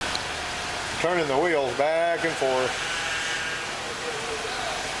turning the wheels back and forth.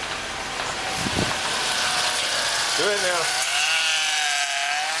 Do it now.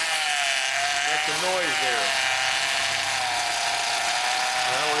 Make some noise there.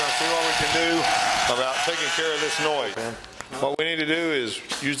 Now we're going to see what we can do about taking care of this noise. What we need to do is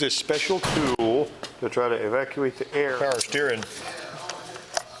use this special tool to try to evacuate the air. Power steering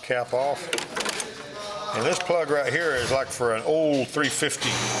cap off. And this plug right here is like for an old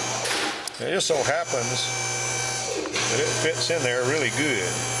 350. And it just so happens that it fits in there really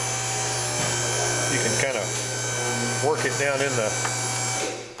good. You can kind of work it down in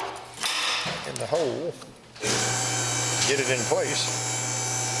the hole, get it in place.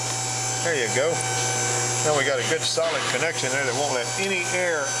 There you go. Now we got a good solid connection there that won't let any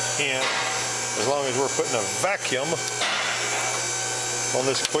air in as long as we're putting a vacuum on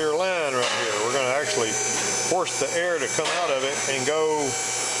this clear line right here. We're going to actually force the air to come out of it and go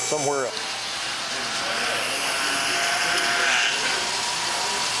somewhere else.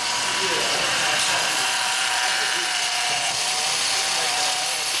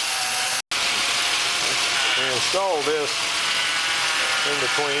 We install this in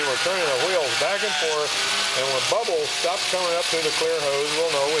between. We're turning the wheels back and forth, and when bubbles stop coming up through the clear hose,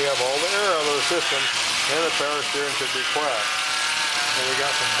 we'll know we have all the air out of the system and the power steering should be quiet. So we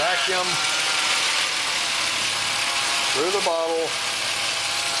got some vacuum through the bottle and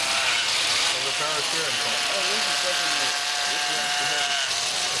the power steering pump.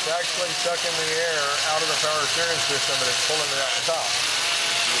 It's actually sucking the air out of the power steering system and it's pulling it out the top.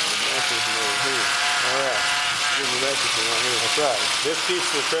 All right. That's right. This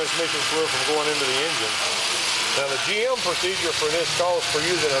keeps the transmission fluid from going into the engine. Now the GM procedure for this calls for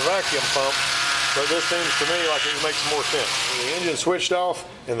using a vacuum pump, but this seems to me like it makes more sense. When the engine switched off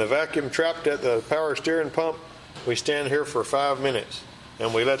and the vacuum trapped at the power steering pump, we stand here for 5 minutes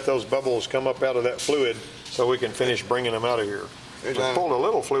and we let those bubbles come up out of that fluid so we can finish bringing them out of here. We pulled a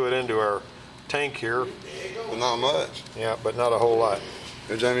little fluid into our tank here. But not much. Yeah, but not a whole lot.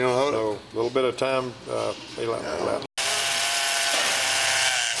 Good job, you don't hold it. So a little bit of time elapsed.